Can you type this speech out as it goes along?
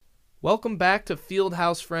Welcome back to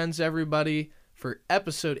Fieldhouse Friends, everybody, for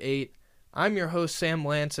Episode 8. I'm your host, Sam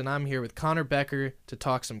Lance, and I'm here with Connor Becker to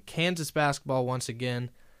talk some Kansas basketball once again.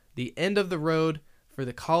 The end of the road for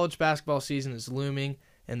the college basketball season is looming,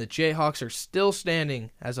 and the Jayhawks are still standing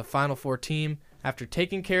as a Final Four team after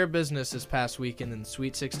taking care of business this past weekend in the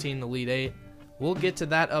Sweet 16 and Elite 8. We'll get to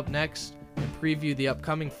that up next and preview the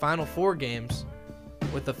upcoming Final Four games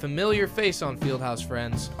with a familiar face on Fieldhouse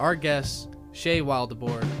Friends, our guest, Shay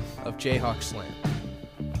Wildeboor of Jayhawk Slam.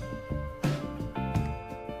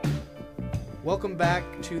 Welcome back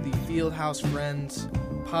to the Fieldhouse Friends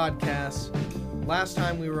podcast. Last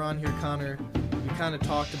time we were on here, Connor, we kind of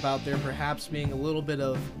talked about there perhaps being a little bit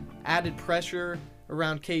of added pressure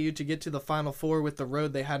around KU to get to the Final Four with the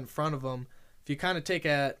road they had in front of them. If you kind of take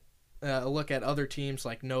a look at other teams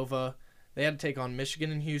like Nova, they had to take on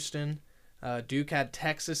Michigan and Houston. Duke had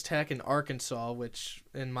Texas Tech and Arkansas, which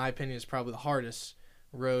in my opinion is probably the hardest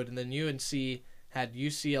road. And then UNC had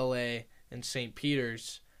UCLA and St.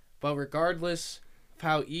 Peter's. But regardless of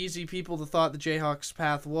how easy people thought the Jayhawks'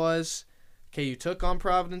 path was, KU took on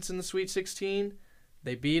Providence in the Sweet 16.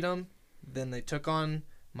 They beat them. Then they took on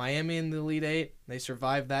Miami in the Elite 8. They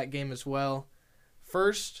survived that game as well.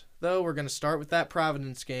 First, though, we're going to start with that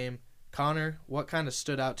Providence game. Connor, what kind of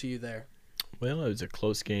stood out to you there? Well, it was a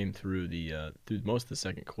close game through most of the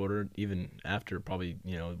second quarter, even after probably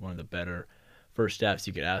one of the better first halves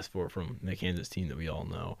you could ask for from the Kansas team that we all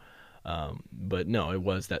know. But no, it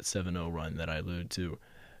was that 7-0 run that I alluded to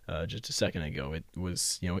just a second ago. It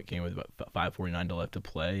was it came with about 5:49 left to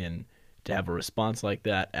play, and to have a response like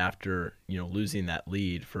that after losing that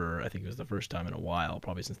lead for I think it was the first time in a while,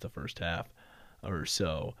 probably since the first half or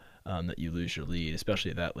so, that you lose your lead,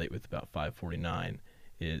 especially that late with about 5:49.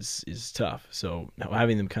 is tough. So now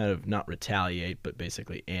having them kind of not retaliate but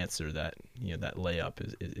basically answer that that layup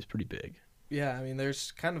is pretty big. Yeah, I mean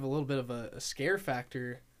there's kind of a little bit of a scare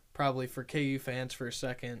factor probably for KU fans for a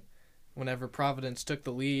second whenever Providence took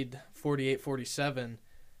the lead 48-47.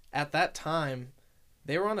 At that time,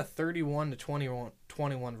 they were on a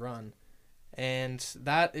 31-21 run. And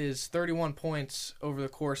that is 31 points over the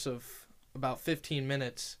course of about 15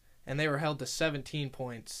 minutes, and they were held to 17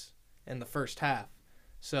 points in the first half.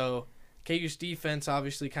 So KU's defense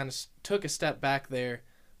obviously kind of took a step back there,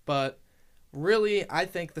 but really I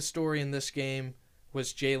think the story in this game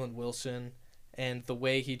was Jalen Wilson and the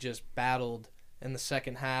way he just battled in the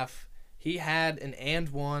second half. He had an and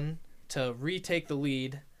one to retake the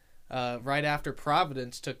lead right after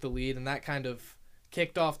Providence took the lead, and that kind of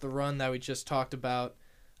kicked off the run that we just talked about.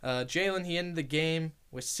 Jalen, he ended the game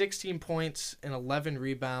with 16 points and 11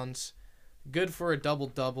 rebounds. Good for a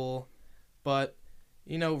double-double, but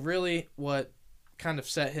really what kind of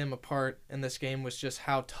set him apart in this game was just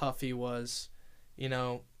how tough he was.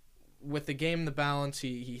 With the game in the balance,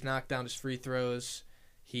 he knocked down his free throws.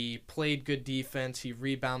 He played good defense. He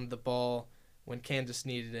rebounded the ball when Kansas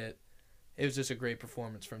needed it. It was just a great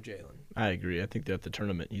performance from Jalen. I agree. I think that the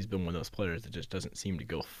tournament, he's been one of those players that just doesn't seem to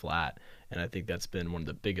go flat, and I think that's been one of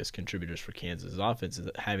the biggest contributors for Kansas' offense is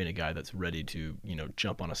having a guy that's ready to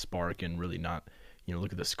jump on a spark and really not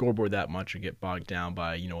look at the scoreboard that much or get bogged down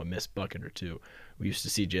by, a missed bucket or two. We used to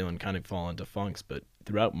see Jalen kind of fall into funks, but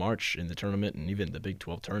throughout March in the tournament and even the Big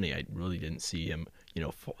 12 tourney, I really didn't see him,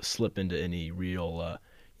 slip into any real,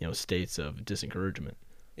 states of disencouragement.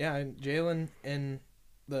 Yeah, and Jalen in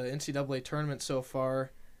the NCAA tournament so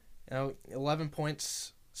far, 11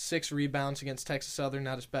 points, 6 rebounds against Texas Southern,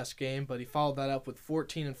 not his best game, but he followed that up with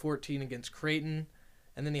 14 and 14 against Creighton,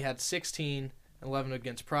 and then he had 16 and 11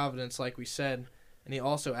 against Providence, like we said. And he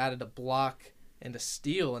also added a block and a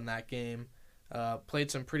steal in that game.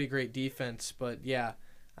 Played some pretty great defense. But, yeah,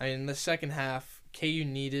 in the second half, KU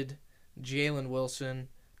needed Jalen Wilson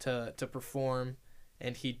to perform,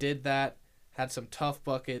 and he did that, had some tough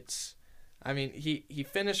buckets. He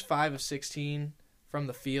finished 5 of 16 from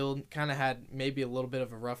the field, kind of had maybe a little bit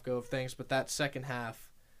of a rough go of things, but that second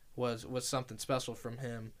half was something special from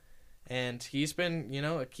him. And he's been,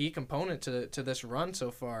 a key component to this run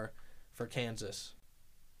so far for Kansas.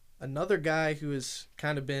 Another guy who has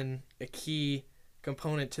kind of been a key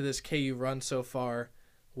component to this KU run so far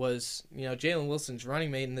was, Jalen Wilson's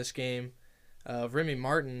running mate in this game, Remy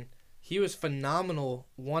Martin. He was phenomenal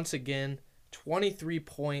once again, 23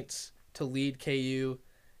 points to lead KU.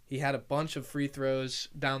 He had a bunch of free throws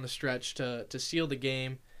down the stretch to seal the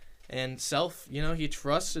game, and he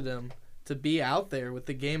trusted him to be out there with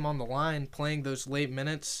the game on the line, playing those late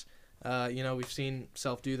minutes. We've seen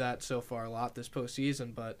Self do that so far a lot this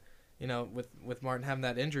postseason, but with Martin having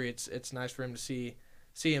that injury, it's nice for him to see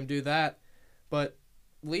him do that. But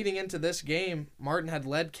leading into this game, Martin had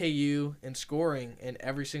led KU in scoring in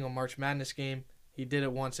every single March Madness game. He did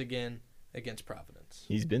it once again against Providence.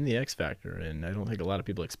 He's been the X factor, and I don't think a lot of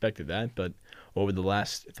people expected that. But over the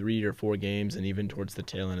last 3 or 4 games, and even towards the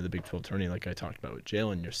tail end of the Big 12 tourney, like I talked about with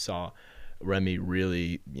Jalen, you saw Remy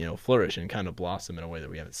really, flourish and kind of blossom in a way that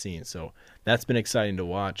we haven't seen. So that's been exciting to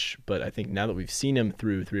watch. But I think now that we've seen him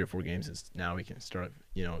through 3 or 4 games, now we can start,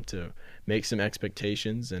 to make some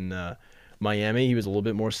expectations. And Miami, he was a little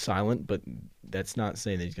bit more silent, but that's not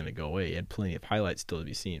saying that he's going to go away. He had plenty of highlights still to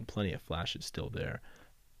be seen, plenty of flashes still there.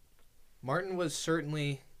 Martin was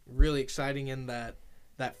certainly really exciting in that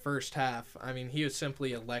first half. I mean, he was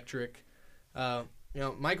simply electric.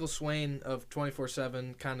 Michael Swain of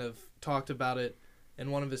 24/7 kind of talked about it in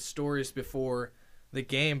one of his stories before the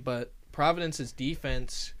game, but Providence's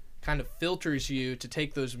defense kind of filters you to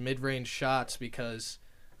take those mid-range shots because,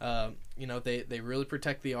 they really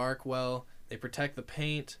protect the arc well. They protect the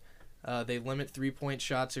paint. They limit three-point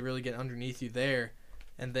shots. They really get underneath you there.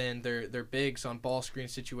 And then their bigs on ball screen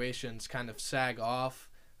situations kind of sag off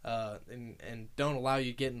and don't allow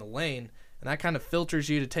you to get in the lane. And that kind of filters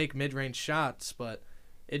you to take mid-range shots. But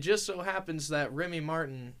it just so happens that Remy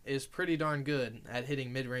Martin is pretty darn good at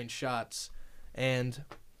hitting mid-range shots. And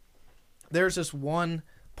there's this one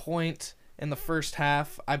point in the first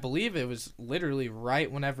half. I believe it was literally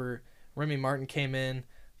right whenever Remy Martin came in.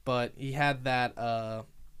 But he had that,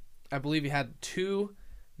 I believe he had 2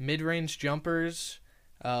 mid-range jumpers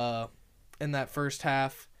in that first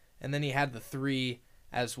half. And then he had the 3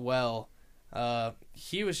 as well.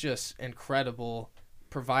 He was just incredible,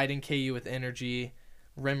 providing KU with energy,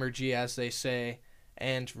 Remergy, as they say.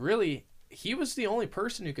 And really, he was the only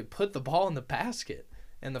person who could put the ball in the basket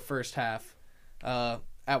in the first half.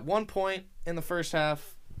 At one point in the first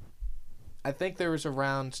half, I think there was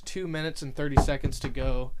around 2 minutes and 30 seconds to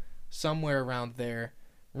go, somewhere around there.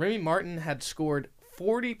 Remy Martin had scored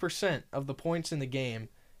 40% of the points in the game,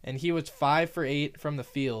 and he was 5 for 8 from the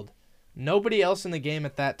field. Nobody else in the game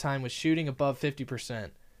at that time was shooting above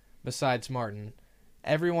 50% besides Martin.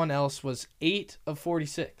 Everyone else was 8 of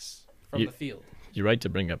 46 from the field. You're right to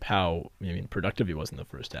bring up how productive he was in the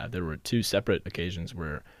first half. There were 2 separate occasions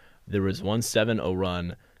where there was one 7-0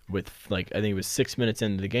 run with, I think it was 6 minutes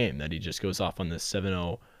into the game that he just goes off on this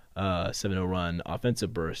 7-0 run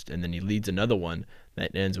offensive burst, and then he leads another one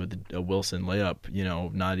that ends with a Wilson layup,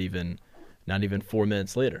 not even 4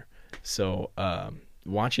 minutes later. So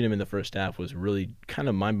watching him in the first half was really kind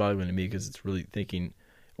of mind-boggling to me because it's really thinking,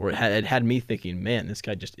 or it had me thinking, man, this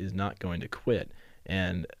guy just is not going to quit.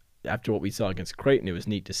 And after what we saw against Creighton, it was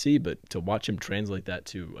neat to see, but to watch him translate that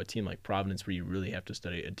to a team like Providence where you really have to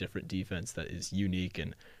study a different defense that is unique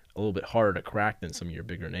and a little bit harder to crack than some of your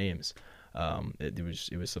bigger names,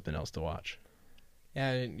 it was something else to watch.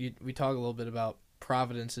 Yeah, we talk a little bit about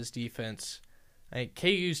Providence's defense.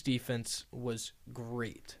 KU's defense was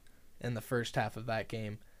great in the first half of that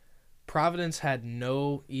game. Providence had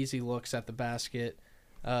no easy looks at the basket.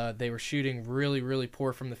 They were shooting really, really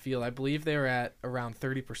poor from the field. I believe they were at around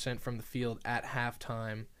 30% from the field at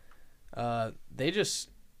halftime.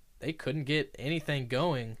 They couldn't get anything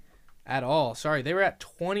going at all. Sorry, they were at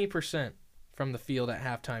 20% from the field at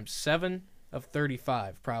halftime. 7 of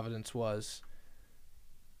 35 Providence was.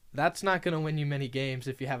 That's not going to win you many games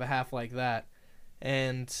if you have a half like that.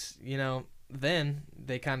 And, then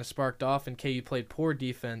they kind of sparked off and KU played poor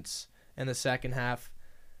defense in the second half.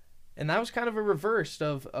 And that was kind of a reverse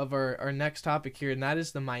of our next topic here, and that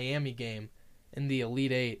is the Miami game in the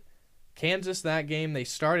Elite Eight. Kansas, that game, they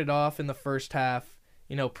started off in the first half,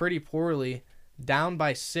 pretty poorly, down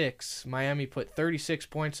by 6. Miami put 36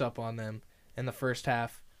 points up on them in the first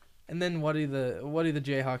half. And then what do the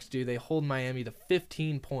Jayhawks do? They hold Miami to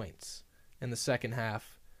 15 points in the second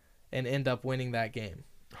half and end up winning that game.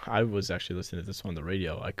 I was actually listening to this on the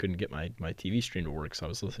radio. I couldn't get my TV stream to work, so I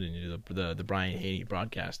was listening to the Brian Haney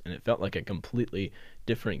broadcast, and it felt like a completely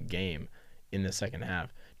different game in the second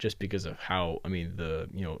half, just because of how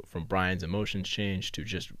from Brian's emotions changed to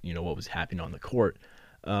just what was happening on the court.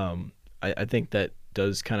 I think that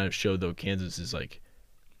does kind of show, though, Kansas is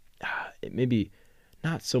it maybe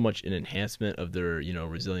not so much an enhancement of their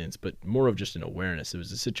resilience, but more of just an awareness. It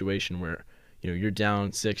was a situation where you're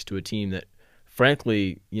down 6 to a team that,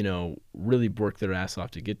 frankly, really worked their ass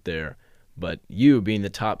off to get there. But you being the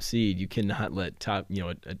top seed, you cannot let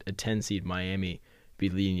a 10 seed Miami be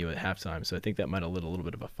leading you at halftime. So I think that might have lit a little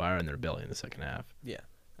bit of a fire in their belly in the second half. Yeah.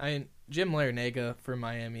 Jim Larinaga for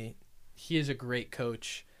Miami, he is a great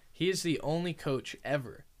coach. He is the only coach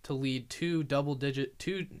ever to lead two double-digit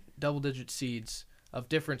seeds of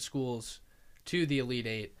different schools to the Elite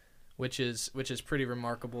Eight, which is pretty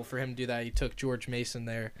remarkable for him to do that. He took George Mason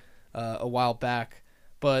there a while back.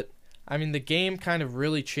 But, I mean, the game kind of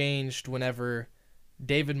really changed whenever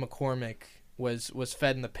David McCormick was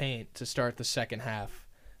fed in the paint to start the second half.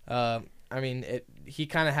 I mean, he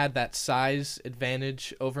kind of had that size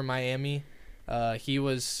advantage over Miami. He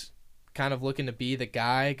was kind of looking to be the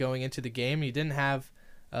guy going into the game. He didn't have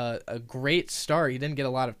a great start. He didn't get a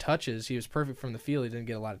lot of touches. He was perfect from the field. He didn't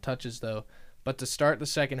get a lot of touches, though. But to start the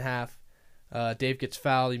second half, Dave gets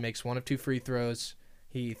fouled. He makes 1 of 2 free throws.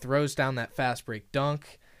 He throws down that fast break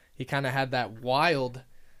dunk. He kind of had that wild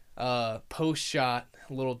post shot,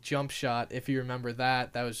 little jump shot, if you remember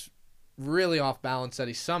that. That was really off balance that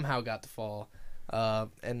he somehow got to fall.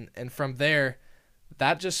 And from there,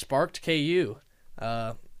 that just sparked KU.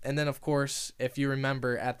 And then, of course, if you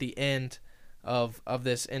remember at the end of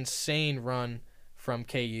this insane run from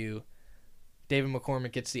KU, David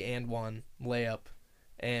McCormick gets the and one layup.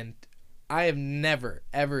 And I have never,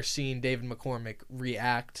 ever seen David McCormick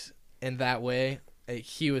react in that way.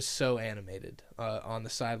 He was so animated on the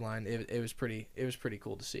sideline. It was pretty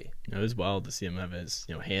cool to see. It was wild to see him have his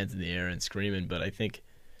hands in the air and screaming. But I think,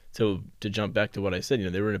 so to jump back to what I said,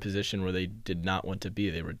 they were in a position where they did not want to be.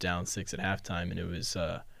 They were down 6 at halftime, and it was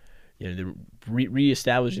they were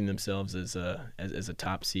reestablishing themselves as a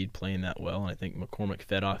top seed, playing that well. And I think McCormick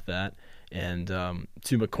fed off that. And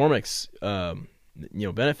to McCormick's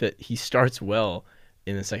benefit, he starts well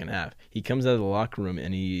in the second half. He comes out of the locker room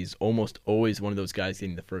and he's almost always one of those guys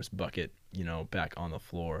getting the first bucket, back on the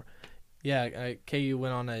floor. Yeah, KU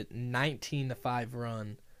went on a 19-5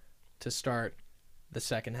 run to start the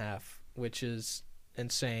second half, which is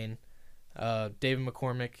insane. David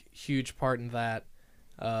McCormick, huge part in that.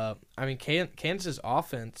 I mean, Kansas'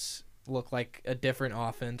 offense looked like a different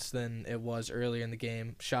offense than it was earlier in the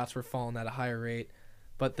game. Shots were falling at a higher rate,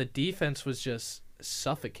 but the defense was just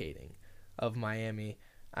suffocating of Miami.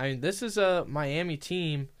 I mean, this is a Miami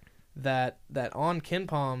team that on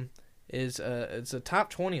KenPom is it's a top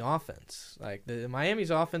 20 offense. Like, the Miami's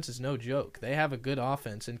offense is no joke. They have a good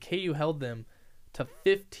offense, and KU held them to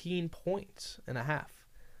 15 points and a half.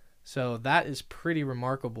 So that is pretty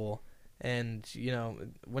remarkable. And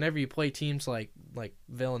whenever you play teams like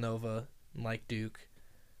Villanova, like Duke,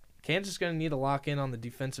 Kansas is going to need to lock in on the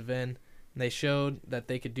defensive end. And they showed that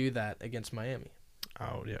they could do that against Miami.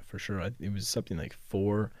 Oh, yeah, for sure. It was something like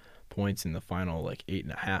 4 points in the final,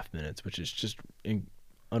 8.5 minutes, which is just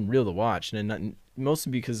unreal to watch. And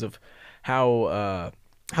mostly because of how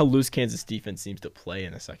loose Kansas defense seems to play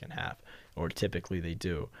in the second half, or typically they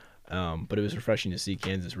do. But it was refreshing to see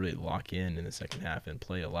Kansas really lock in the second half and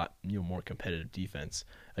play a lot more competitive defense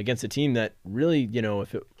against a team that really,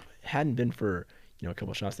 if it hadn't been for a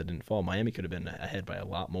couple shots that didn't fall, Miami could have been ahead by a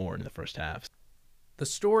lot more in the first half. The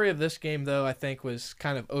story of this game, though, I think was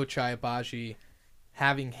kind of Ochai Agbaji,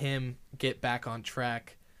 having him get back on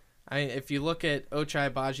track. If you look at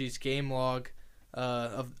Ochai Agbaji's game log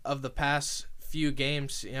of the past few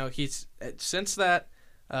games, he's since that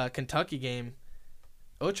Kentucky game,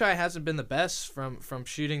 Ochai hasn't been the best from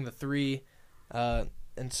shooting the three and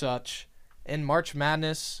such. In March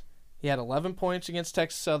Madness, he had 11 points against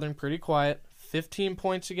Texas Southern, pretty quiet. 15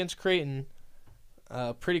 points against Creighton,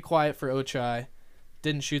 pretty quiet for Ochai.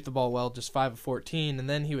 Didn't shoot the ball well, just 5 of 14. And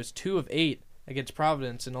then he was 2 of 8 against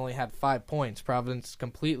Providence and only had 5 points. Providence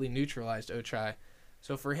completely neutralized Ochai.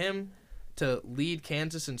 So for him to lead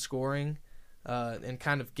Kansas in scoring and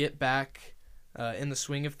kind of get back in the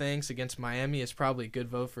swing of things against Miami is probably a good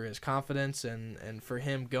vote for his confidence and for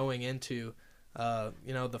him going into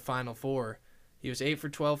the Final Four. He was 8 for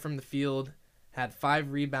 12 from the field, had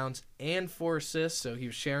 5 rebounds and 4 assists, so he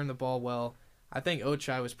was sharing the ball well. I think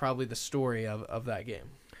Ochai was probably the story of that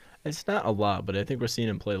game. It's not a lot, but I think we're seeing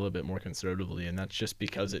him play a little bit more conservatively, and that's just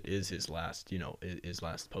because it is his last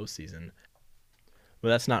postseason. But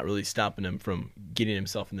that's not really stopping him from getting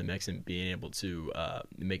himself in the mix and being able to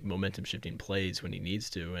make momentum-shifting plays when he needs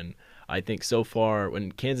to. And I think so far,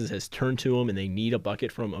 when Kansas has turned to him and they need a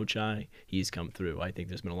bucket from Ochai, he's come through. I think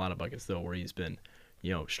there's been a lot of buckets, though, where he's been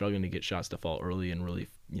struggling to get shots to fall early and really,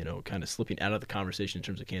 kind of slipping out of the conversation in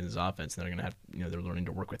terms of Kansas offense. And they're going to have, they're learning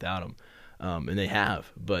to work without him. And they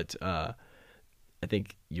have. But I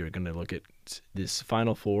think you're going to look at this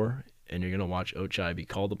Final Four and you're going to watch Ochai be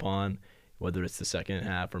called upon, whether it's the second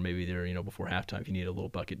half or maybe they're, before halftime, if you need a little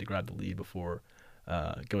bucket to grab the lead before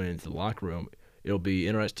going into the locker room. It'll be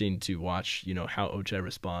interesting to watch, how Ochai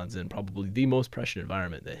responds in probably the most pressured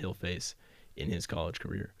environment that he'll face in his college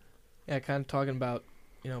career. Yeah, kind of talking about,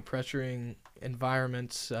 pressuring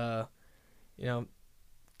environments.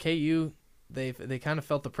 KU, they kind of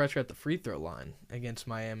felt the pressure at the free throw line against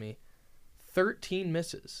Miami. 13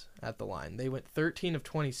 misses at the line. They went 13 of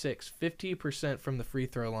 26, 50% from the free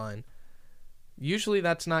throw line. Usually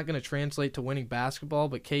that's not going to translate to winning basketball,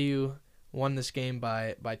 but KU won this game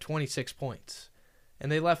by 26 points.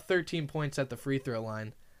 And they left 13 points at the free throw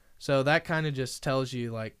line. So that kind of just tells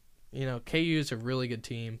you, like, you know, KU is a really good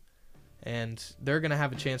team, and they're going to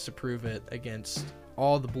have a chance to prove it against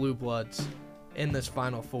all the Blue Bloods in this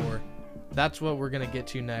Final Four. That's what we're going to get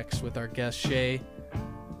to next with our guest Shay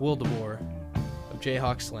Wildeboor of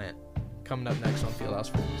Jayhawk Slant, coming up next on Fieldhouse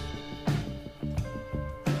Friends.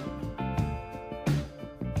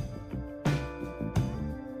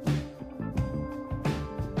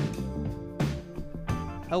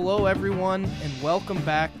 Hello, everyone, and welcome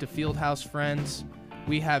back to Fieldhouse Friends.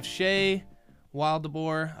 We have Shay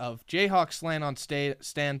Wildeboor of Jayhawk Slant on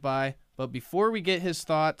standby, but before we get his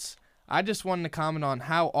thoughts, I just wanted to comment on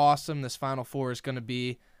how awesome this Final Four is going to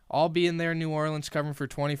be. I'll be in there in New Orleans covering for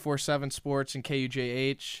 24/7 Sports and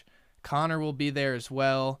KUJH. Connor will be there as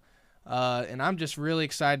well, and I'm just really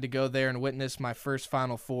excited to go there and witness my first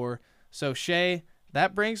Final Four. So, Shay,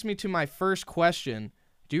 that brings me to my first question.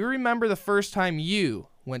 Do you remember the first time you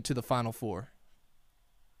went to the Final Four?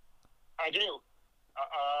 I do.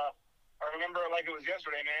 I remember it like it was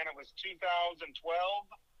yesterday, man. It was 2012,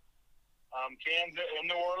 Kansas in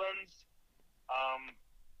New Orleans.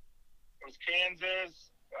 It was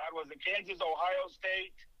Kansas. Was it Kansas, Ohio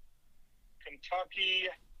State, Kentucky,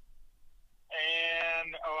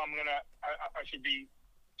 and I should be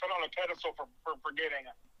put on a pedestal for forgetting.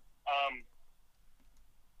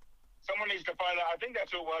 Someone needs to find out. I think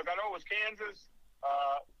that's who it was. I know it was Kansas,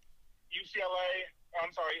 UCLA.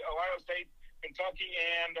 I'm sorry, Ohio State, Kentucky,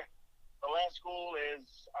 and the last school is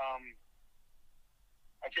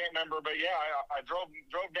I can't remember, but yeah, I drove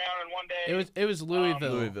down in one day. It was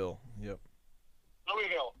Louisville. Louisville. Yep.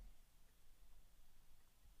 Louisville.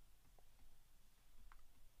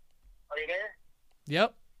 Are you there?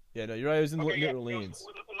 Yep. Yeah, no, you're right. It was in New Orleans.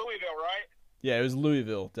 Louisville, right? Yeah, it was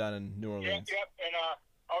Louisville down in New Orleans. Yep. And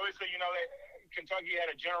obviously, you know, Kentucky had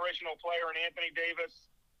a generational player in Anthony Davis.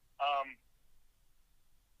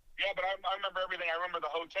 Yeah, but I remember everything. I remember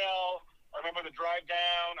the hotel. I remember the drive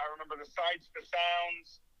down. I remember the sights, the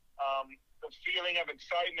sounds, the feeling of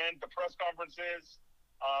excitement, the press conferences.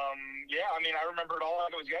 Yeah, I mean, I remember it all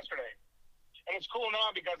like it was yesterday. And it's cool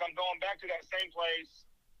now because I'm going back to that same place.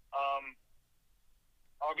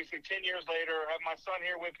 Obviously, 10 years later, I have my son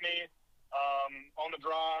here with me on the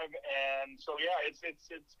drive. And so, yeah, it's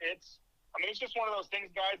I mean, it's just one of those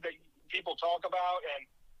things, guys, that people talk about and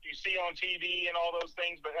you see on TV and all those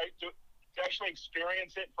things, but to actually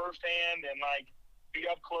experience it firsthand and, like, be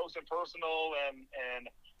up close and personal and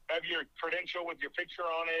have your credential with your picture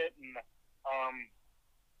on it and,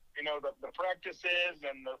 you know, the practices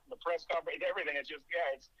and the press conference, everything. It's just,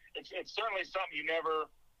 yeah, it's certainly something you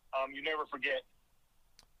never forget.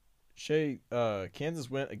 Shay, Kansas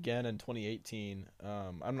went again in 2018.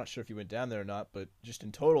 I'm not sure if you went down there or not, but just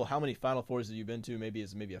in total, how many Final Fours have you been to? Maybe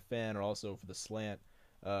as a fan or also for the slant.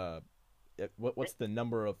 What's the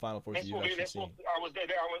number of Final Fours you've actually seen? I was there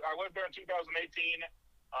in 2018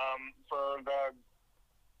 for the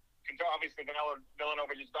obviously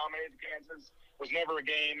Villanova just dominated Kansas. It was never a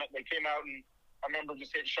game. They came out and I remember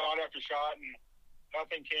just hit shot after shot and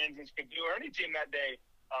nothing Kansas could do or any team that day.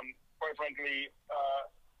 Quite frankly,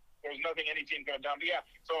 there's nothing any team could have done. But yeah,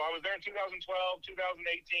 so I was there in 2012,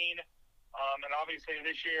 2018, and obviously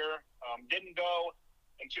this year didn't go.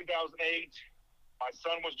 In 2008, my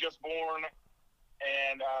son was just born,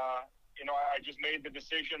 and you know, I just made the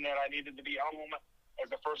decision that I needed to be home as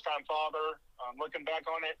a first-time father. Looking back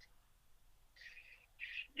on it,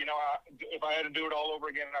 you know, if I had to do it all over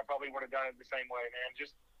again, I probably would have done it the same way, man.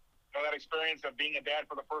 Just, you know, that experience of being a dad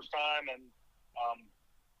for the first time and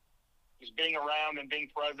just being around and being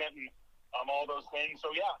present and all those things.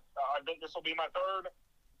 So, yeah, I think this will be my third.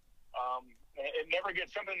 It never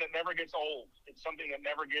gets something that never gets old. It's something that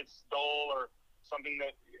never gets dull or something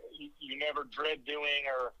that you never dread doing.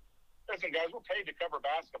 Or listen, guys, we're paid to cover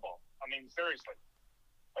basketball. I mean, seriously.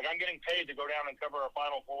 Like, I'm getting paid to go down and cover a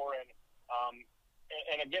Final Four. And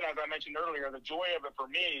again, as I mentioned earlier, the joy of it for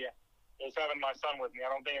me is having my son with me.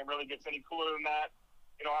 I don't think it really gets any cooler than that.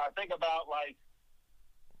 You know, I think about, like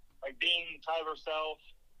being Tyler Self,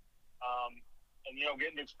 and, you know,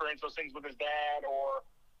 getting to experience those things with his dad, or,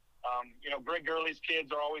 you know, Greg Gurley's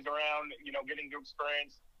kids are always around, you know, getting to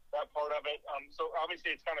experience that part of it. So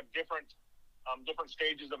obviously it's kind of different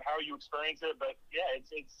stages of how you experience it, but yeah,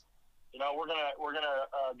 it's, you know, we're going to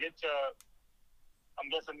get to,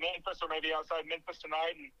 I'm guessing Memphis or maybe outside Memphis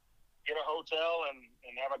tonight and get a hotel and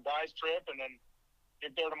have a guy's trip and then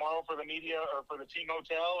get there tomorrow for the media or for the team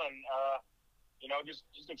hotel and,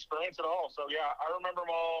 just experience it all. So, yeah, I remember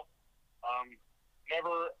them all.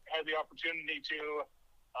 Never had the opportunity to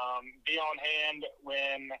be on hand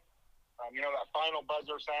when, that final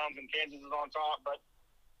buzzer sounds and Kansas is on top. But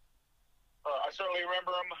I certainly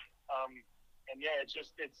remember them. And, yeah, it's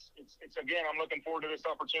again, I'm looking forward to this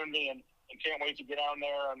opportunity and can't wait to get down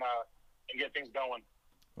there and get things going.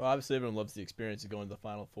 Well, obviously everyone loves the experience of going to the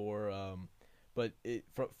Final Four. But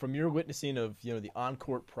from your witnessing of, the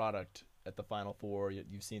on-court product at the Final Four,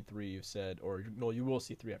 you've seen 3, you've said, or no, you will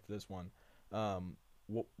see 3 after this one.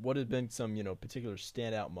 What have been some, particular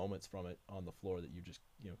standout moments from it on the floor that you just,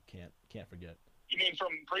 can't forget? You mean from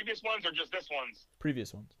previous ones or just this ones?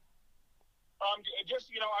 Previous ones. I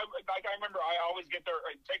remember I always get there,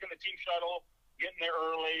 taking the team shuttle, getting there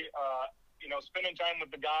early, spending time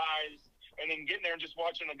with the guys, and then getting there and just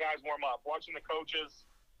watching the guys warm up, watching the coaches,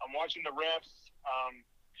 watching the refs.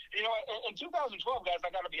 In 2012, guys,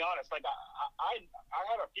 I got to be honest. Like I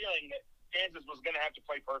had a feeling that Kansas was going to have to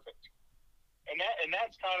play perfect, and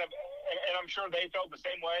that's kind of, and I'm sure they felt the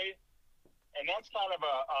same way. And that's kind of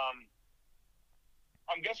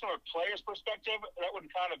I'm guessing from a player's perspective, that would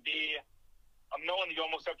kind of be, knowing that you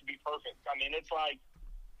almost have to be perfect. I mean, it's like,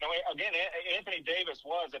 again, Anthony Davis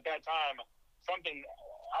was at that time something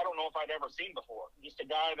I don't know if I'd ever seen before. Just a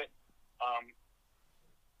guy that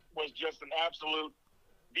was just an absolute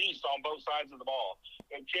beast on both sides of the ball.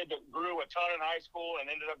 A kid that grew a ton in high school and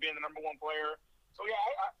ended up being the number 1 player. So, yeah,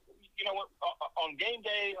 on game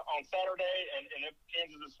day, on Saturday, and if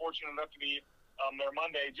Kansas is fortunate enough to be there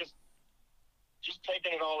Monday, just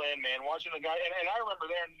taking it all in, man, watching the guy. And I remember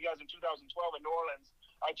there, you guys, in 2012 in New Orleans,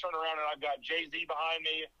 I turn around and I've got Jay-Z behind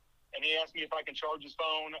me, and he asked me if I can charge his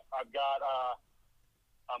phone. I've got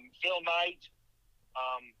Phil Knight,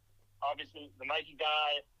 obviously the Nike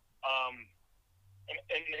guy,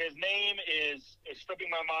 and his name is slipping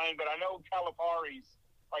my mind, but I know Calipari's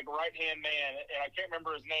like right-hand man, and I can't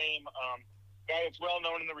remember his name. Guy that's well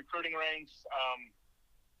known in the recruiting ranks.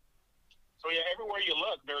 So yeah, everywhere you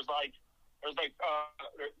look, there's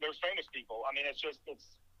famous people. I mean,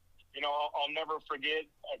 I'll never forget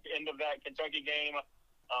at the end of that Kentucky game,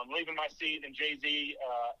 leaving my seat and Jay-Z,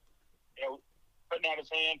 putting out his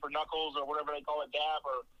hand for knuckles or whatever they call it, dab,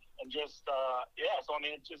 and just So I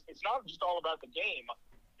mean, it's not just all about the game.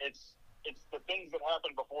 It's the things that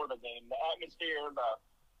happen before the game, the atmosphere.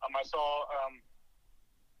 I saw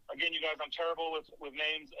again, you guys, I'm terrible with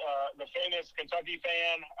names. The famous Kentucky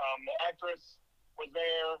fan, the actress was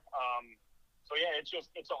there. So yeah, it's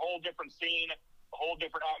a whole different scene, a whole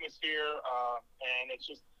different atmosphere, and it's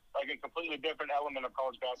just like a completely different element of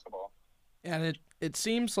college basketball. And it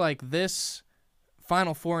seems like this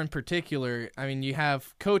Final Four in particular, I mean, you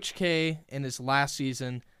have Coach K in his last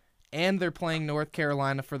season, and they're playing North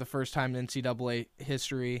Carolina for the first time in NCAA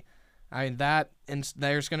history. I mean,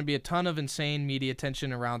 there's going to be a ton of insane media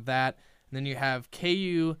attention around that. And then you have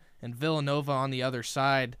KU and Villanova on the other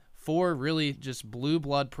side, 4 really just blue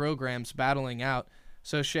blood programs battling out.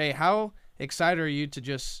 So, Shay, how excited are you to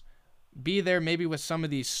just be there maybe with some of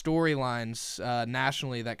these storylines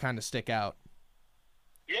nationally that kind of stick out?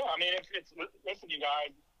 Yeah, I mean, listen, you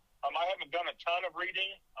guys, I haven't done a ton of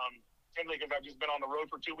reading, simply because I've just been on the road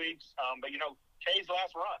for 2 weeks. But, K's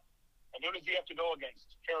last run, and who does he have to go against?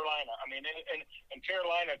 Carolina. I mean, and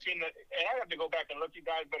Carolina, a team that, and I have to go back and look, you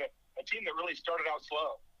guys, but a team that really started out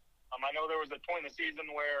slow. I know there was a point in the season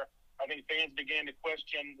where I think fans began to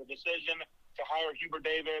question the decision to hire Hubert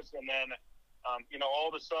Davis, and then, all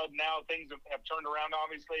of a sudden now things have turned around,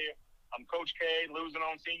 obviously. Coach K losing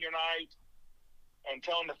on senior night and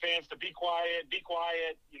telling the fans to be quiet,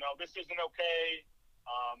 this isn't okay,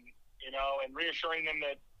 and reassuring them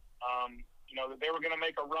that, that they were going to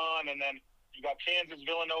make a run. And then you got Kansas,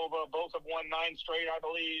 Villanova, both have won 9 straight, I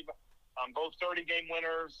believe, both 30-game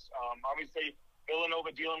winners. Obviously,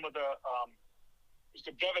 Villanova dealing with just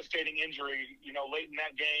a devastating injury, late in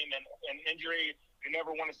that game, and an injury you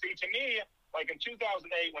never want to see. To me, like in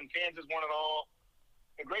 2008 when Kansas won it all,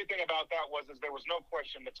 the great thing about that was there was no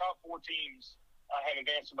question the top 4 teams had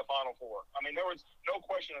advanced to the Final Four. I mean, there was no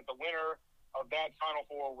question that the winner of that Final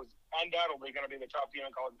Four was undoubtedly going to be the top team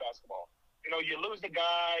in college basketball. You lose the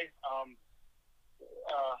guy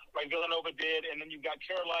like Villanova did, and then you've got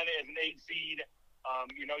Carolina as an 8 seed.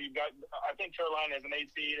 You've got, I think, Carolina as an 8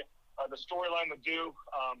 seed. The storyline with Duke,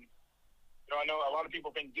 I know a lot of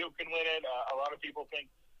people think Duke can win it. A lot of people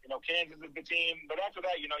think, Kansas is the team. But after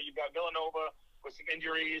that, you've got Villanova with some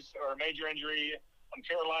injuries or a major injury.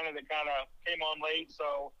 Carolina that kind of came on late.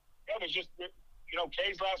 So, yeah, it was just,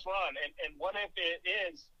 K's last run. And what if it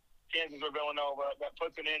is Kansas or Villanova that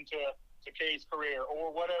puts an end to K's career?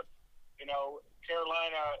 Or what if,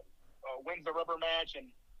 Carolina wins the rubber match, and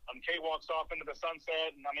Kay walks off into the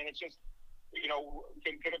sunset. And I mean, it's just,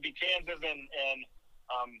 could it be Kansas and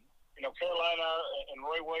Carolina and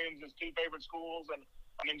Roy Williams' two favorite schools? And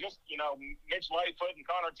I mean, just, Mitch Lightfoot and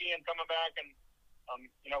Connor Tien coming back and,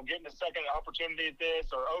 getting a second opportunity at this,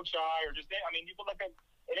 or Ochai, or just, I mean, you can look at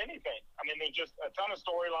anything. I mean, there's just a ton of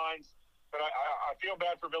storylines, but I feel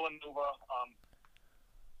bad for Villanova.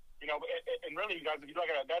 And really, you guys, if you look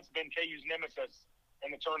at it, that's been KU's nemesis in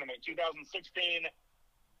the tournament. 2016,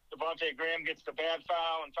 Devontae Graham gets the bad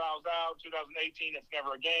foul and fouls out. 2018, it's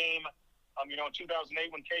never a game. In 2008,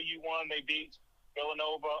 when KU won, they beat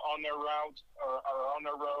Villanova on their route or on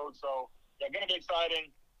their road. So, yeah, going to be exciting.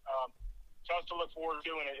 Tons to look forward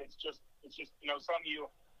to, and it's just something you,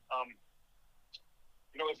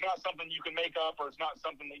 it's not something you can make up, or it's not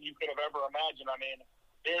something that you could have ever imagined. I mean,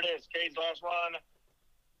 here it is, K's last run.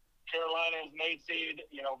 Carolina is an 8 seed.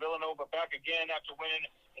 Villanova back again after winning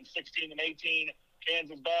in 16 and 18.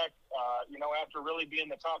 Kansas back, after really being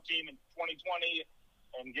the top team in 2020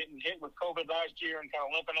 and getting hit with COVID last year and kind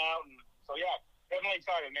of limping out. And so, yeah, definitely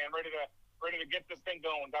excited, man. Ready to get this thing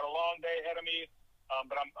going. Got a long day ahead of me,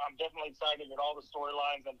 but I'm definitely excited at all the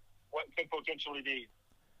storylines and what could potentially be.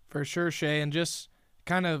 For sure, Shay. And just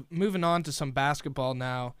kind of moving on to some basketball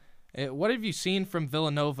now. What have you seen from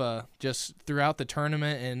Villanova just throughout the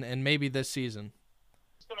tournament and maybe this season?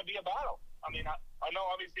 It's going to be a battle. I mean, I know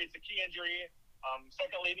obviously it's a key injury,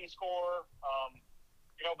 second leading scorer,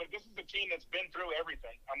 but this is a team that's been through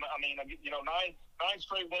everything. Nine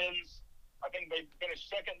straight wins. I think they finished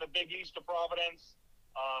second in the Big East to Providence.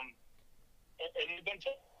 And it's been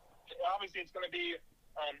obviously it's going to be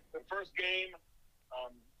the first game,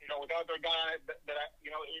 without their guy.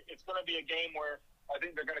 It's going to be a game where I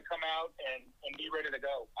think they're going to come out and be ready to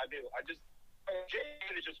go. I do. Jay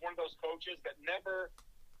is just one of those coaches that never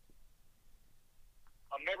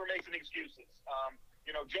makes any excuses.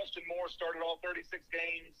 Justin Moore started all 36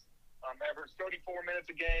 games, averaged 34 minutes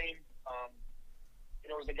a game.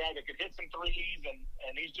 Was a guy that could hit some threes,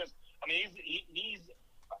 and he's just, he's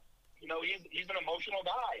an emotional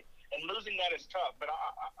guy, and losing that is tough. But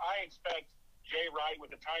I expect Jay Wright,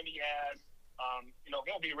 with the time he has,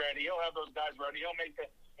 he'll be ready. He'll have those guys ready. He'll make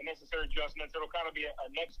the necessary adjustments. It'll kind of be a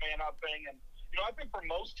next man up thing. And, I think for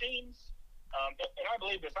most teams, and I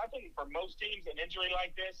believe this, I think for most teams, an injury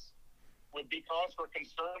like this would be cause for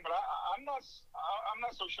concern, but I'm not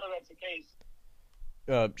so sure that's the case.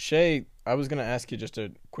 Shay, I was going to ask you just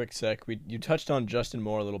a quick sec. You touched on Justin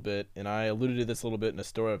Moore a little bit, and I alluded to this a little bit in a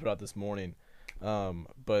story I put out this morning.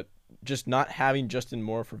 But just not having Justin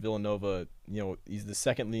Moore for Villanova, he's the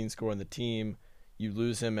second leading scorer on the team. You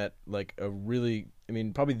lose him at like a really,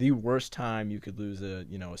 probably the worst time you could lose a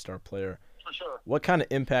star player. For sure. What kind of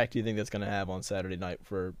impact do you think that's going to have on Saturday night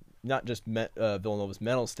for not just Villanova's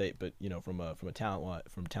mental state, but from talent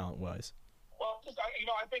wise? Well,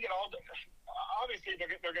 I think it all. Obviously,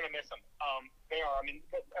 they're going to miss him. They are.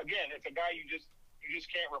 But again, it's a guy you just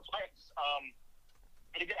can't replace.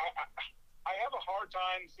 But again, I have a hard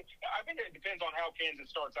time. I think it depends on how Kansas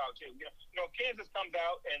starts out too. Kansas comes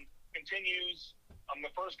out and continues the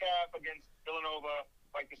first half against Villanova,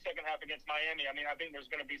 like the second half against Miami. I think there's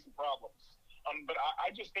going to be some problems. But I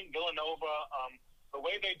just think Villanova, the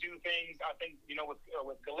way they do things, I think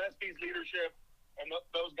with Gillespie's leadership and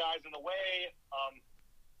those guys in the way.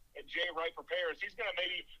 Jay Wright prepares, he's going to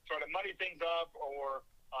maybe try to muddy things up, or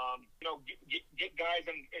get guys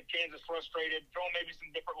at Kansas frustrated, throw them maybe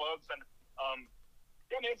some different looks, and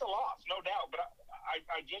it's a loss, no doubt. But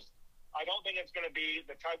I don't think it's going to be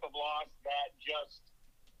the type of loss that just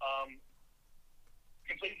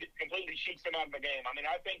completely shoots them out of the game.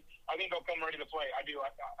 I think they'll come ready to play. I do.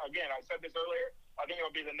 Again, I said this earlier. I think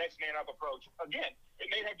it'll be the next man up approach. Again,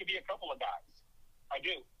 it may have to be a couple of guys. I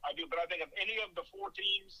do. But I think of any of the 4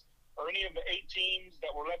 teams or any of the 8 teams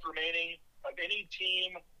that were left remaining, of any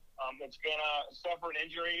team that's going to suffer an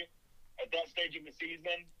injury at that stage of the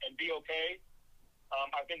season and be okay,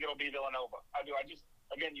 I think it'll be Villanova. I do.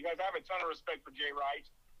 Again, you guys, I have a ton of respect for Jay Wright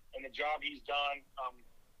and the job he's done.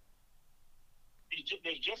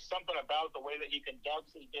 There's just something about the way that he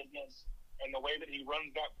conducts his business and the way that he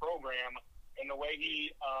runs that program and the way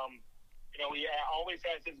he always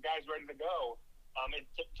has his guys ready to go.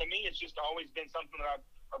 To me, it's just always been something that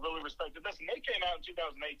I've really respected. Listen, they came out in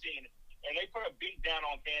 2018 and they put a beat down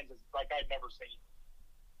on Kansas like I'd never seen.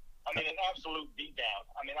 An absolute beat down.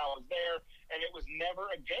 I was there, and it was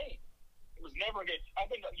never a game. It was never a game. I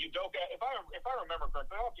think Udoka, if I remember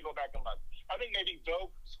correctly, I'll have to go back and look. I think maybe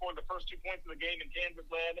Doak scored the first 2 points of the game, and Kansas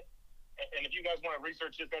led. And if you guys want to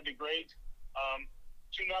research this, that'd be great.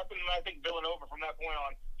 2-0, and I think Villanova from that point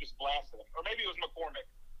on just blasted them. Or maybe it was McCormick.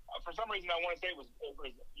 for some reason, I want to say it was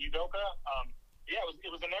Udoka. Yeah,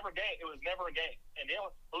 it was never a game. It was never a game. And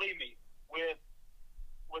believe me, with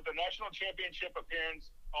the national championship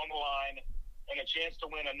appearance on the line and a chance to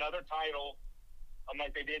win another title,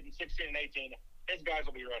 like they did in 16 and 18, his guys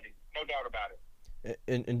will be ready, no doubt about it.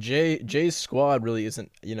 And Jay's squad really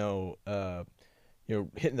isn't hitting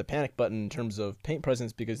the panic button in terms of paint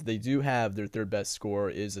presence, because they do have their third best scorer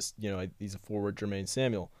is he's a forward, Jermaine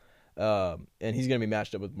Samuel, and he's going to be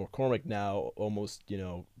matched up with McCormick now. Almost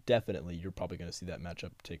definitely you're probably going to see that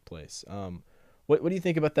matchup take place. What do you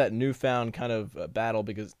think about that newfound kind of battle?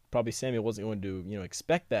 Because probably Samuel wasn't going to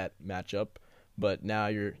expect that matchup, but now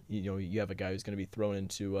you have a guy who's going to be thrown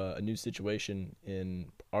into a new situation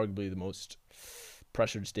in arguably the most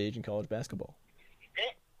pressured stage in college basketball.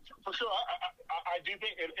 Yeah, for sure. I do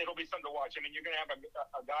think it'll be something to watch. I mean, you're going to have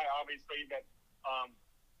a guy obviously that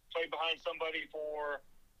played behind somebody for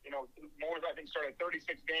more. I think started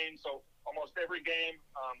 36 games, so almost every game.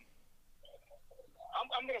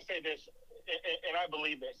 I'm going to say this, and I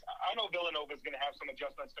believe this. I know Villanova is going to have some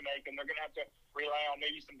adjustments to make, and they're going to have to rely on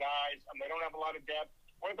maybe some guys. They don't have a lot of depth.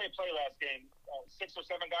 What did they play last game? 6 or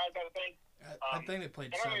 7 guys, I think. I think they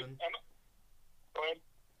played 7. Go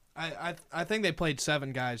ahead. I think they played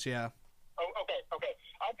 7 guys. Yeah. Oh, okay.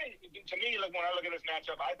 I think, to me, like when I look at this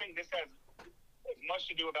matchup, I think this has as much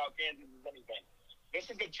to do about Kansas as anything. This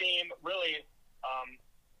is a team, really,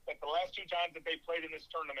 that the last 2 times that they played in this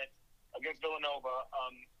tournament against Villanova,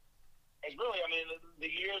 is really,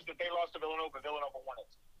 the years that they lost to Villanova won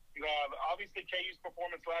it. You have, obviously, KU's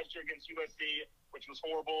performance last year against USC, which was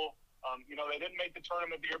horrible. They didn't make the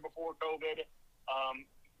tournament the year before COVID.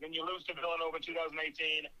 Then you lose to Villanova in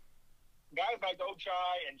 2018. Guys like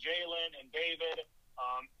Ochai and Jalen and David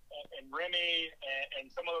and Remy and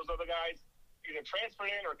some of those other guys either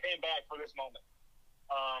transferred in or came back for this moment.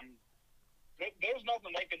 There's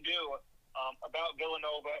nothing they can do about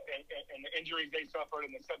Villanova and the injuries they suffered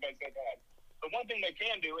and the setbacks they've had. The one thing they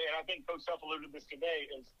can do, and I think Coach Self alluded to this today,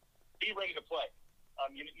 is be ready to play.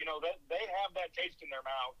 That they have that taste in their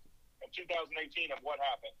mouth in 2018 of what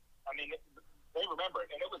happened. They remember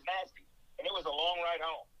it, and it was nasty, and it was a long ride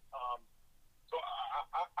home. So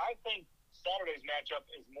I think Saturday's matchup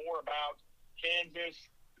is more about Kansas.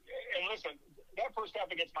 And listen, that first half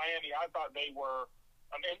against Miami, I thought they were,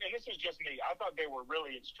 and this is just me, I thought they were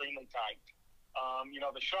really extremely tight.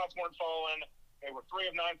 The shots weren't falling. They were 3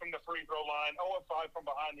 of 9 from the free throw line, 0 of 5 from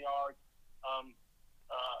behind the arc.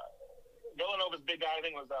 Villanova's big guy, I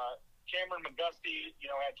think, was Cameron McGusty,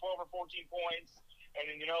 had 12 or 14 points. And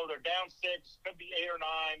then, they're down 6, could be 8 or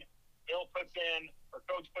 9. Bill puts in, or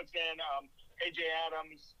Coach puts in, A.J.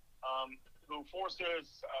 Adams, who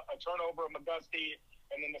forces a turnover of McGusty.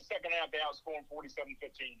 And then the second half, they outscore him 47-15.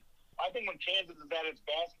 I think when Kansas is at its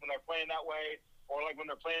best, when they're playing that way, or like when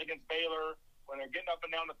they're playing against Baylor, when they're getting up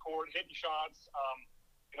and down the court, hitting shots,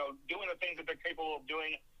 doing the things that they're capable of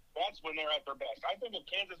doing, that's when they're at their best. I think if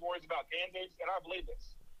Kansas worries about Kansas, and I believe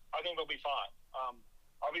this, I think they'll be fine.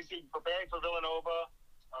 Obviously, preparing for Villanova,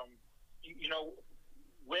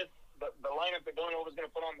 with the lineup that Villanova is going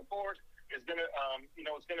to put on the court is going to,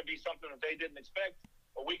 it's going to be something that they didn't expect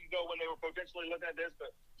a week ago when they were potentially looking at this.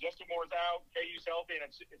 But Justin Moore's out, KU's healthy, and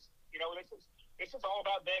it's this is all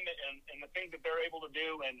about them and the things that they're able to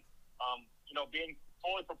do, and being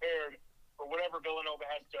fully prepared for whatever Villanova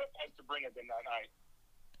has to bring at them that night.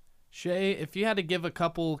 Shay, if you had to give a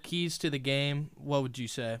couple keys to the game, what would you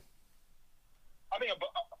say? I think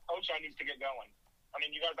Ochai needs to get going.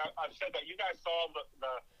 You guys, I've said that. You guys saw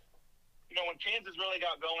the when Kansas really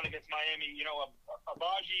got going against Miami,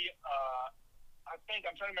 Abaji, I think,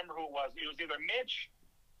 I'm trying to remember who it was. It was either Mitch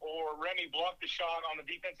or Remy blocked the shot on the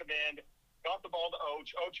defensive end, got the ball to Och.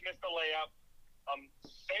 Och missed the layup,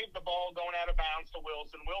 saved the ball going out of bounds to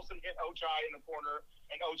Wilson. Wilson hit Ochai in the corner,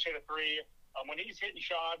 and Och hit a 3. When he's hitting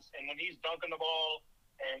shots and when he's dunking the ball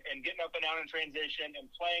and getting up and down in transition and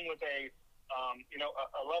playing with a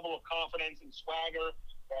level of confidence and swagger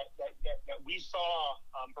that we saw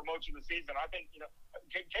for most of the season. I think,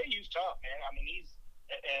 KU's tough, man.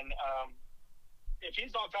 If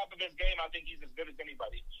he's on top of his game, I think he's as good as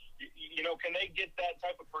anybody. Can they get that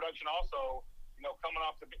type of production also, coming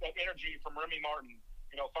off that energy from Remy Martin,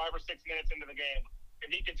 5 or 6 minutes into the game?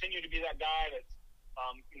 Can he continue to be that guy that's,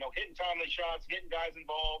 hitting timely shots, getting guys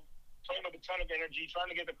involved, playing with a ton of energy,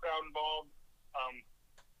 trying to get the crowd involved?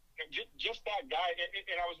 Just that guy.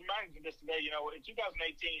 And I was reminded of this today, in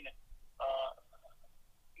 2018,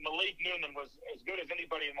 Malik Newman was as good as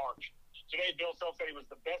anybody in March. Today, Bill Self said he was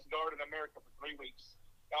the best guard in America for 3 weeks.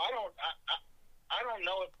 Now, I don't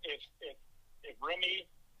know if Remy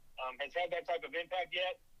has had that type of impact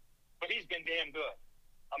yet, but he's been damn good.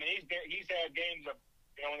 I mean, he's had games of,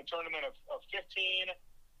 in the tournament of 15,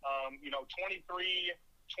 23,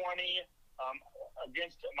 20.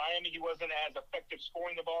 Against Miami, he wasn't as effective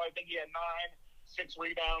scoring the ball. I think he had 6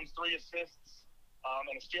 rebounds, 3 assists,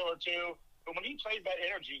 and a steal or 2. But when he plays that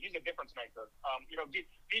energy, he's a difference maker.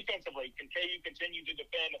 Defensively, can KU continue to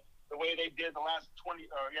defend the way they did the last 20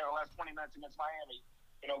 minutes against Miami?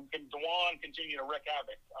 Can DeJuan continue to wreak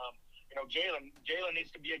havoc? Jalen needs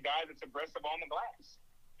to be a guy that's aggressive on the glass.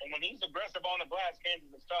 And when he's aggressive on the glass, Kansas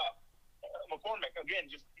is tough. McCormick, again,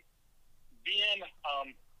 just being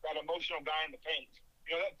that emotional guy in the paint.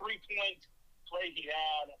 That 3-point play he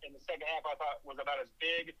had in the second half, I thought was about as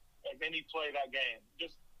big as any play that game.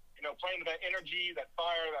 Just, playing with that energy, that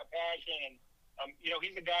fire, that passion. And,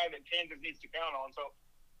 he's a guy that Kansas needs to count on. So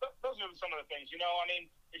those are some of the things.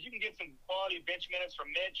 If you can get some quality bench minutes from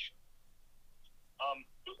Mitch,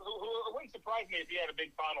 it wouldn't surprise me if he had a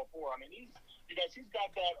big Final Four. I mean, he's got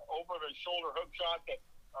that over-the-shoulder hook shot that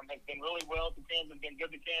has been really well to Kansas, been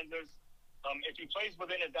good to Kansas. If he plays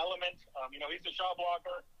within his element, he's a shot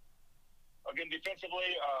blocker. Again,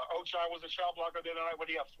 defensively, Ochai was a shot blocker the other night. What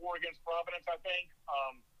did he have, 4 against Providence, I think?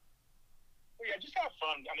 Just have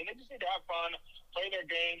fun. I mean, they just need to have fun, play their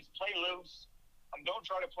games, play loose. Don't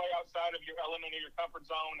try to play outside of your element or your comfort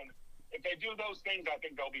zone. And if they do those things, I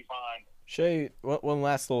think they'll be fine. Shay, one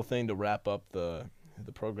last little thing to wrap up the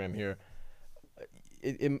program here.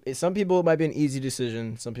 Some people it might be an easy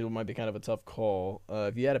decision. Some people might be kind of a tough call.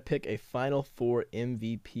 If you had to pick a Final Four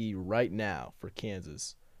MVP right now for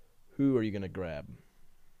Kansas, who are you going to grab?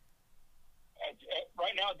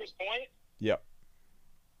 Right now at this point? Yep.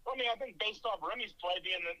 I mean, I think based off Remy's play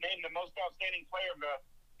being named the most outstanding player of the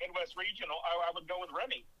Midwest Regional, I would go with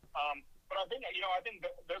Remy. But I think,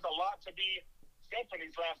 there's a lot to be said for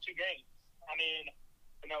these last 2 games. I mean,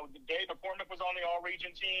 Dave McCormick was on the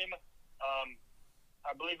All-Region team.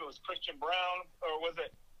 I believe it was Christian Brown, or was it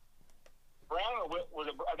Brown, or was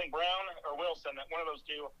it, I think Brown or Wilson, one of those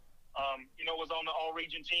 2, was on the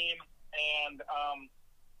All-Region team. And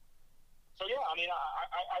so, yeah, I mean,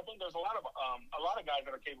 I think there's a lot of guys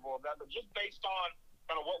that are capable of that. But just based on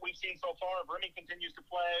kind of what we've seen so far, if Remy continues to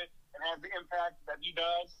play and has the impact that he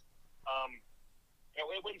does, it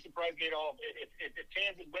wouldn't surprise me at all if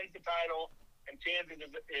Kansas wins the title and Kansas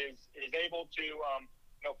is able to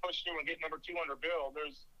push through and get number 2 under Bill.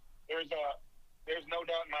 There's no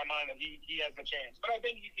doubt in my mind that he has a chance. But I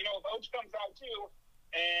think if Oach comes out too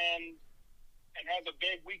and has a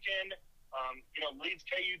big weekend, leads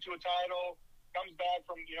KU to a title, comes back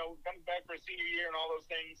for a senior year and all those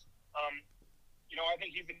things, I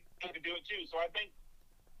think he's going to do it too. So I think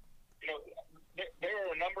there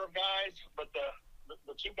are a number of guys, but the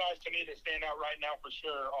 2 guys to me that stand out right now for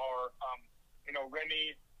sure are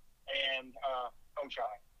Remy and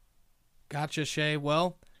Ochai. Gotcha, Shay.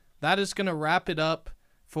 Well, that is going to wrap it up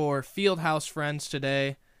for Fieldhouse Friends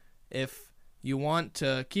today. If you want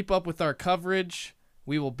to keep up with our coverage,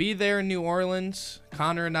 we will be there in New Orleans,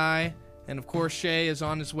 Connor and I, and of course Shay is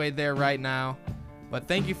on his way there right now. But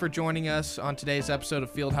thank you for joining us on today's episode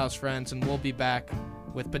of Fieldhouse Friends, and we'll be back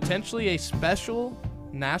with potentially a special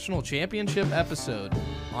national championship episode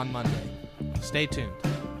on Monday. Stay tuned.